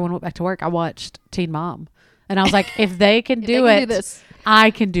 When everyone went back to work, I watched Teen Mom. And I was like, if they can do they it, can do this.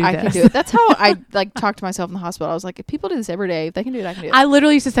 I can do I this. can do it. That's how I like talk to myself in the hospital. I was like, if people do this every day, if they can do it, I can do it. I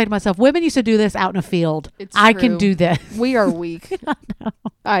literally used to say to myself, women used to do this out in a field. I can true. do this. We are weak.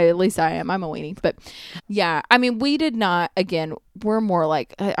 At least I am. I'm a weenie. But yeah, I mean, we did not, again, we're more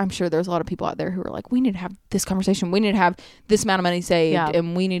like, I'm sure there's a lot of people out there who are like, we need to have this conversation. We need to have this amount of money saved. Yeah.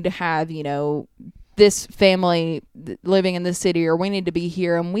 And we need to have, this family living in this city, or we need to be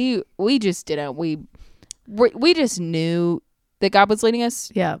here. And we just didn't. We just knew that God was leading us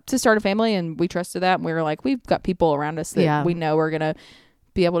to start a family, and we trusted that. And we were like, we've got people around us that we know are going to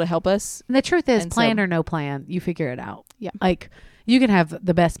be able to help us. And the truth is, plan or no plan, you figure it out. Yeah. Like, you can have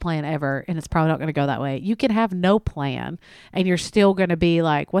the best plan ever, and it's probably not going to go that way. You can have no plan, and you're still going to be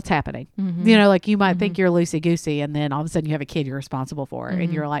like, what's happening? Mm-hmm. Like you might think you're loosey-goosey, and then all of a sudden you have a kid you're responsible for,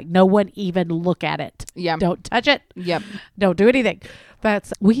 and you're like, no one even look at it. Yeah. Don't touch it. Yep. Don't do anything.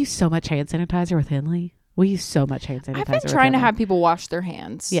 We use so much hand sanitizer with Henley. We use so much hand sanitizer. I've been trying to have people wash their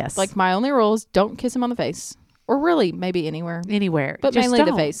hands. Yes. Like, my only rule is don't kiss them on the face. Or really, maybe anywhere. But Just mainly the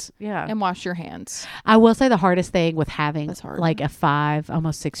don't. face. Yeah. And wash your hands. I will say the hardest thing with having That's hard. like a 5,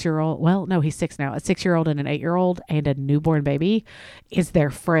 almost 6-year-old, well, no, he's 6 now, a 6-year-old and an 8-year-old and a newborn baby is their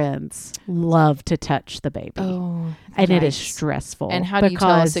friends love to touch the baby. Oh, and it is nice. stressful. And how do you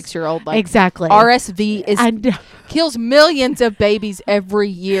tell a 6-year-old? Like, exactly. RSV kills millions of babies every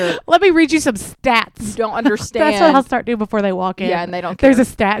year. Let me read you some stats. You don't understand. That's what I'll start doing before they walk in. Yeah, and they don't care. There's a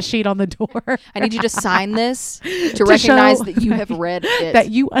stat sheet on the door. I need you to sign this to recognize that you have read it.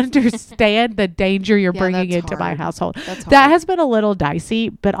 That you understand the danger you're bringing that's into my hard. household. That's That hard. has been a little dicey,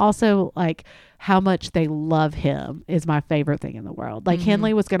 but also like how much they love him is my favorite thing in the world. Like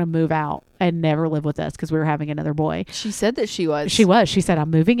Henley was going to move out and never live with us because we were having another boy. She said that she was. She said, I'm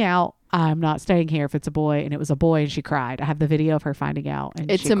moving out. I'm not staying here if it's a boy. And it was a boy, and she cried. I have the video of her finding out.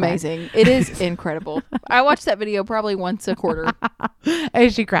 And It's she cried. amazing. It is incredible. I watch that video probably once a quarter.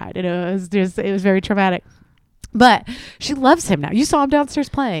 And she cried. And it was very traumatic. But she loves him now. You saw him downstairs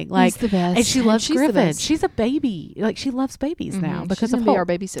playing. Like, He's the best. And she loves she's the Griffin. best. She's a baby. Like, she loves babies now because She's of gonna be Hope. our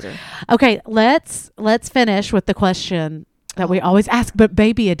babysitter. Okay, let's finish with the question that we always ask, but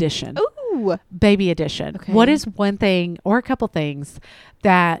baby edition. Ooh. Baby edition. Okay. What is one thing or a couple things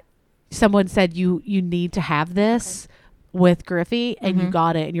that someone said you need to have this with Griffey, and you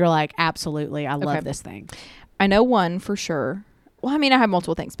got it, and you're like, absolutely, I love this thing. I know one for sure. Well, I mean, I have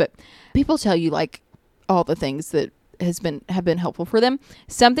multiple things, but people tell you like all the things that have been helpful for them.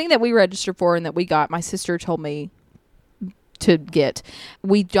 Something that we registered for and that we got, my sister told me to get.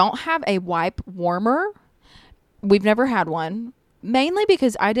 We don't have a wipe warmer. We've never had one. Mainly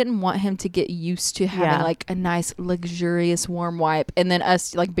because I didn't want him to get used to having like a nice luxurious warm wipe, and then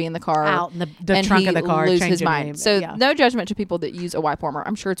us like be in the car Out in the trunk of the car, lose change his your mind. name. So Yeah. no judgment to people that use a wipe warmer.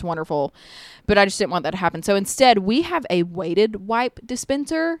 I'm sure it's wonderful, but I just didn't want that to happen. So instead, we have a weighted wipe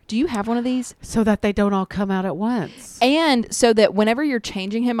dispenser. Do you have one of these? So that they don't all come out at once. And so that whenever you're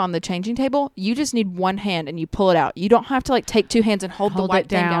changing him on the changing table, you just need one hand and you pull it out. You don't have to like take two hands and hold the Hold wipe it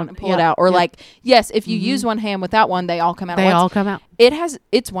thing down. down and pull Yep. it out. Or Yep. like, yes, if you use one hand without one, they all come out They at once. all come out.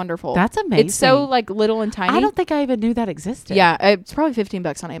 It's wonderful. That's amazing. It's so like little and tiny. I don't think I even knew that existed. Yeah, it's probably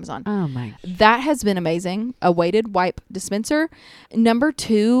 $15 on Amazon. Oh my. That has been amazing. A weighted wipe dispenser. Number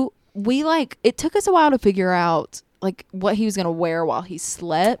 2, it took us a while to figure out like what he was going to wear while he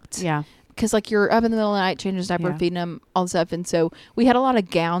slept. Yeah. Because like you're up in the middle of the night, changing his diaper, feeding him, all this stuff. And so we had a lot of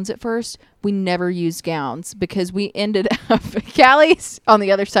gowns at first. We never used gowns because we ended up, Callie's on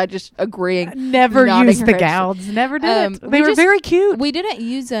the other side just agreeing. Never nodding used her the head. gowns. Never did it. we They were just- very cute. We didn't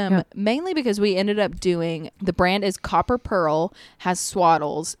use them mainly because we ended up doing, the brand is Copper Pearl, has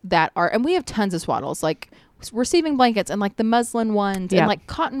swaddles that are, and we have tons of swaddles, like receiving blankets and like the muslin ones and like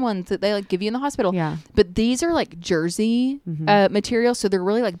cotton ones that they like give you in the hospital. Yeah. But these are like jersey material, so they're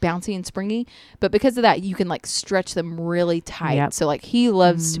really like bouncy and springy. But because of that, you can like stretch them really tight. Yep. So like he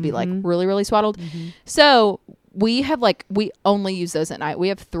loves to be like really, really swaddled. So we have we only use those at night. We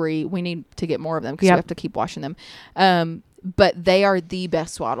have 3. We need to get more of them because we have to keep washing them. But they are the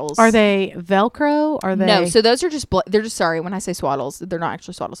best swaddles. Are they Velcro? Are they? No, so those are just they're just, sorry, when I say swaddles, they're not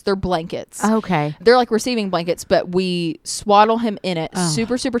actually swaddles. They're blankets. Okay. They're like receiving blankets, but we swaddle him in it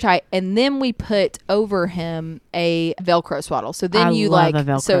super, super tight, and then we put over him a Velcro swaddle. So then I you love like, a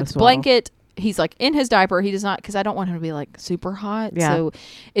Velcro so it's swaddle. blanket. He's like in his diaper. He does not, because I don't want him to be like super hot. Yeah. So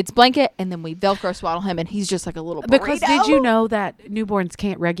it's blanket, and then we Velcro swaddle him, and he's just like a little burrito. Because did you know that newborns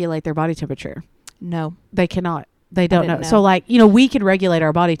can't regulate their body temperature? No. They cannot. They don't know. didn't know. So like, we can regulate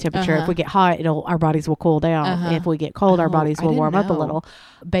our body temperature. If Uh-huh. we get hot, our bodies will cool down. Uh-huh. If we get cold, our Oh, bodies I will didn't warm up a know. little.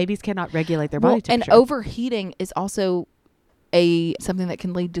 Babies cannot regulate their Well, body and temperature. overheating is also something that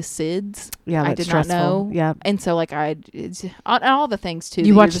can lead to SIDS. Yeah, I that's did stressful. not know. Yeah. And so like it's all the things too.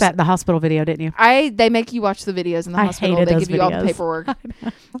 You watched that in the hospital video, didn't you? They make you watch the videos in the I hospital. hated They those give you all the videos. paperwork.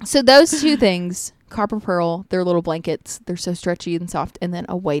 So those two things, copper pearl, they're little blankets. They're so stretchy and soft, and then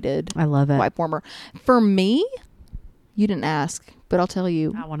a weighted I love it. wipe warmer. For me, you didn't ask, but I'll tell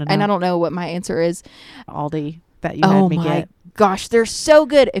you. I want to know. And I don't know what my answer is. Aldi that you had me get. Gosh, they're so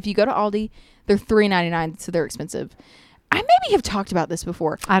good. If you go to Aldi, they're $3.99, so they're expensive. I maybe have talked about this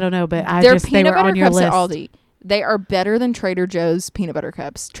before. I don't know, but They were butter on your cups list. at Aldi. They are better than Trader Joe's peanut butter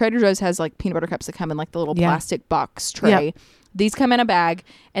cups. Trader Joe's has like peanut butter cups that come in like the little plastic box tray. Yep. These come in a bag,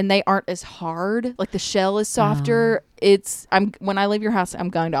 and they aren't as hard. Like the shell is softer. When I leave your house, I'm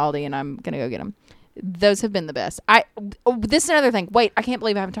going to Aldi and I'm gonna go get them. Those have been the best. This is another thing. Wait, I can't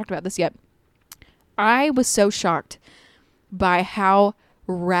believe I haven't talked about this yet. I was so shocked by how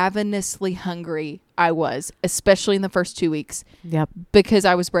ravenously hungry I was, especially in the first 2 weeks. Yep. Because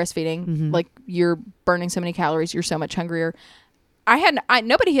I was breastfeeding. Mm-hmm. Like, you're burning so many calories, you're so much hungrier.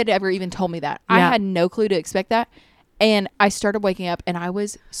 Nobody had ever even told me that. Yeah. I had no clue to expect that. And I started waking up and I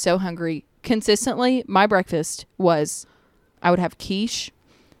was so hungry. Consistently, my breakfast was, I would have quiche,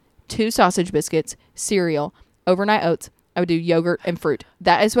 2 sausage biscuits, cereal, overnight oats. I would do yogurt and fruit.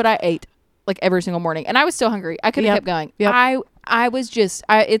 That is what I ate like every single morning. And I was still hungry. I could have kept going. Yep. I was just,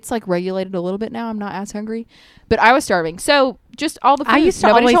 it's like regulated a little bit now. I'm not as hungry, but I was starving. So just all the food. I used to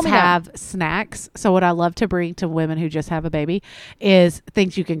Nobody always told me have snacks. So what I love to bring to women who just have a baby is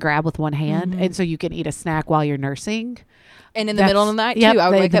things you can grab with one hand. Mm-hmm. And so you can eat a snack while you're nursing. And in the middle of the night, too, I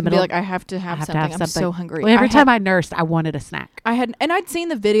would wake up and be like, I have to have something. I'm so hungry. Well, every time I nursed, I wanted a snack. And I'd seen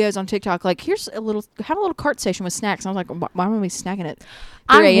the videos on TikTok, like, have a little cart station with snacks. And I was like, why am I snacking it?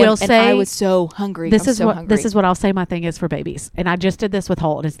 I will say, and I was so hungry. This is what I'll say my thing is for babies. And I just did this with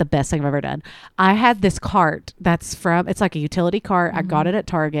Holt, and it's the best thing I've ever done. I had this cart it's like a utility cart. Mm-hmm. I got it at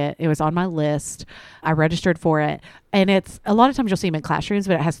Target. It was on my list. I registered for it. And it's a lot of times you'll see them in classrooms,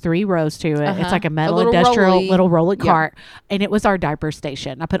 but it has 3 rows to it. It's like a metal industrial little rolling cart. And it was our diaper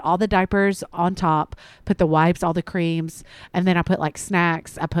station. I put all the diapers on top, put the wipes, all the creams, and then I put like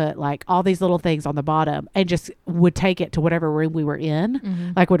snacks. I put like all these little things on the bottom, and just would take it to whatever room we were in.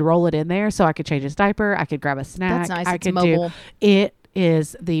 Mm-hmm. Like would roll it in there so I could change his diaper. I could grab a snack. That's nice. I could mobile. It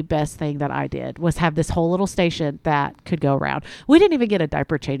is the best thing that I did, was have this whole little station that could go around. We didn't even get a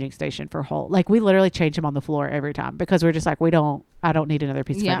diaper changing station for Holt. Like we literally change him on the floor every time because we're just like, I don't need another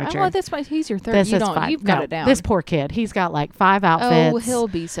piece of furniture. Yeah, that's why he's your third. You've got it down. This poor kid, he's got like 5 outfits. Oh, he'll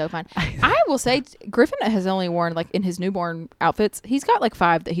be so fine. I will say, Griffin has only worn, like in his newborn outfits, he's got like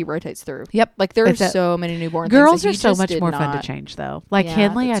 5 that he rotates through. Yep. Like there's so many newborn girls things. Girls are so much more fun to change though. Like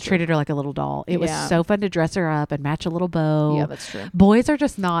Henley, I treated her like a little doll. It was so fun to dress her up and match a little bow. Yeah, that's true. Boys are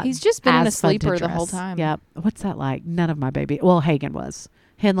just not. He's just been in a sleeper the whole time. Yep. What's that like? None of my baby. Well, Hagen was.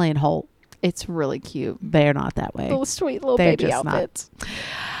 Henley and Holt. It's really cute. They're not that way. Little sweet little baby outfits.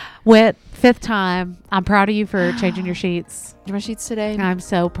 Wit, 5th time. I'm proud of you for changing your sheets. My sheets today. I'm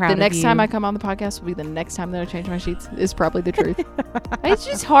so proud of you. The next time I come on the podcast will be the next time that I change my sheets. Is probably the truth. It's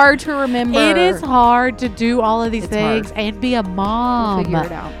just hard to remember. It is hard to do all of these things and be a mom. We'll figure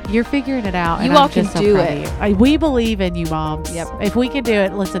it out. You're figuring it out. You all can do it. We believe in you, moms. Yep. If we can do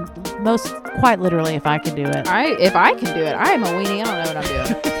it, listen, quite literally, if I can do it. If I can do it, I am a weenie. I don't know what I'm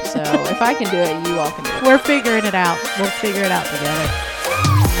doing. So if I can do it, you all can do it. We're figuring it out. We'll figure it out together.